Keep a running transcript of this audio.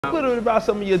Talk a little bit about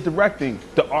some of your directing,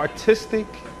 the artistic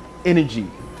energy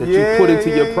that you put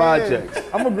into your projects.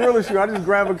 I'm a gorilla shooter. I just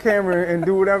grab a camera and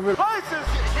do whatever.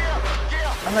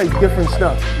 I like different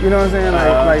stuff. You know what I'm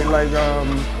saying? Like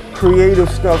creative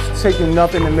stuff, taking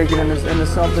nothing and making it into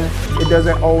something. It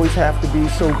doesn't always have to be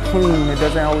so clean. It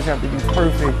doesn't always have to be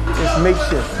perfect. It's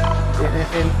makeshift,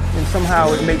 and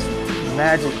somehow it makes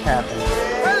magic happen.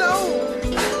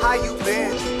 Hello, how you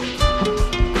been?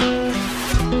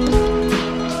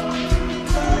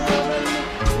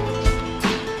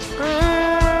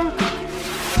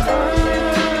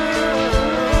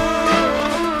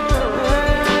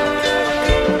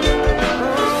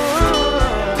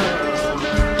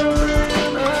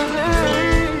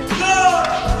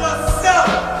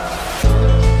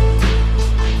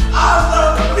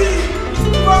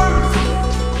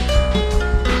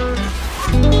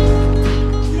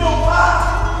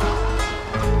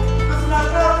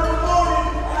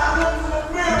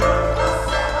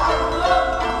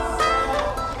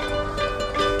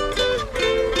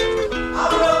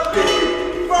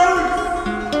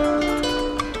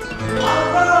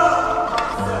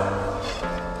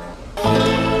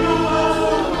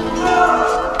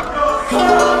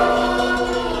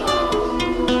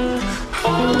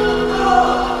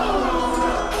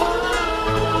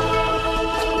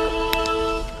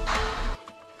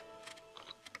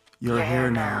 You're here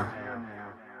now.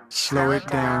 Slow it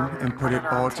down and put it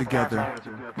all together.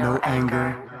 No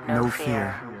anger, no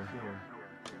fear.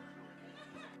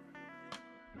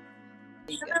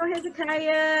 Hello,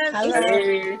 Hezekiah.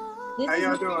 Hey. This How is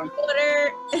y'all my doing?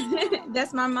 daughter.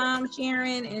 That's my mom,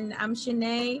 Sharon, and I'm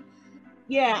Shanae.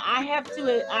 Yeah, I have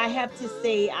to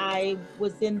say I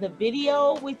was in the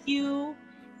video with you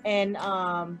and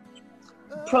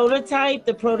prototype.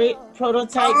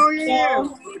 Oh yeah,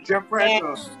 Jeff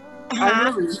Braddock.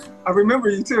 I remember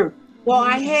you too. Well,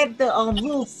 I had the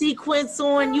little sequence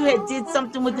on. You had did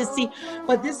something with the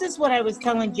but this is what I was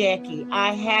telling Jackie.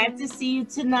 I had to see you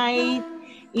tonight,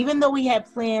 even though we had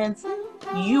plans.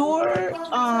 Your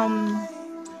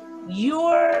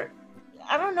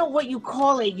I don't know what you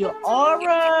call it, your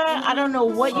aura. I don't know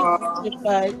what you call it,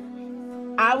 but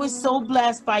I was so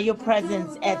blessed by your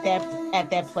presence at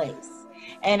that place.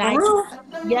 And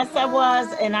yes, I was.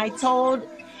 And I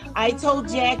told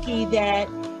Jackie that,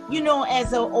 you know,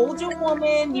 as an older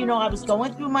woman, you know, I was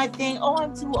going through my thing. Oh,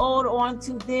 I'm too old. Oh, I'm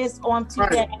too this. Oh, I'm too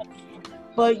that.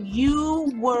 But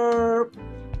you were,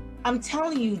 I'm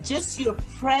telling you, just your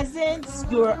presence,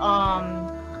 your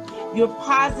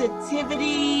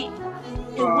positivity.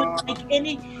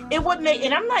 It would make,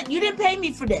 and I'm not, you didn't pay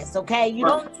me for this, okay? You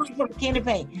don't pay for a can of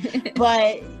paint,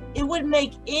 but it would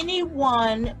make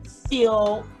anyone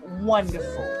feel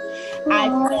wonderful.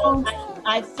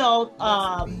 I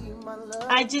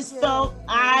just felt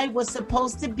I was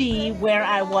supposed to be where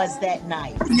I was that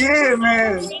night. Yeah,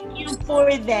 man. Thank you for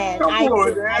that. I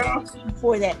thank you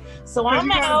for that. So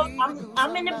I'm out.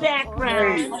 I'm in the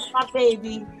background. That's my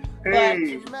baby.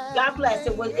 Hey. But God bless.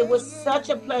 It was such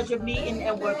a pleasure meeting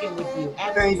and working with you.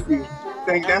 Absolutely.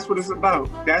 Thank you. That's what it's about.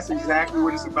 That's exactly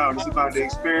what it's about. It's about the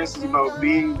experience. It's about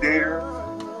being there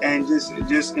and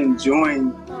just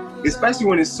enjoying, especially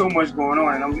when there's so much going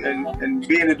on, and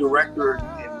being a director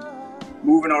and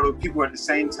moving all those people at the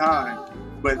same time.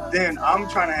 But then I'm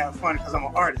trying to have fun because I'm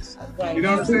an artist. You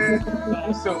know what I'm saying?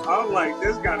 So I'm like,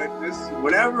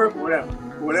 whatever.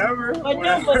 But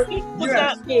no, but here's what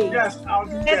got me. Yes, I'll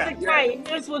do that.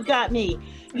 Here's what got me.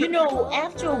 You know,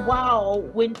 after a while,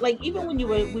 even when we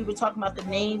were talking about the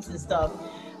names and stuff,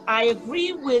 I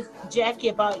agree with Jackie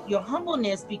about your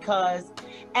humbleness, because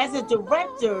as a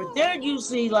director, they're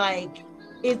usually like,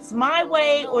 it's my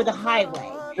way or the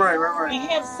highway. Right. You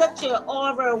have such an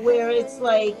aura where it's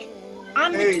like,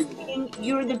 I'm the king,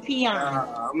 you're the peon.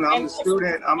 I'm a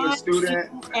student.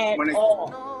 At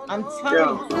all. I'm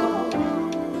telling you.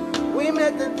 We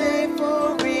met the day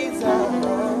for a reason.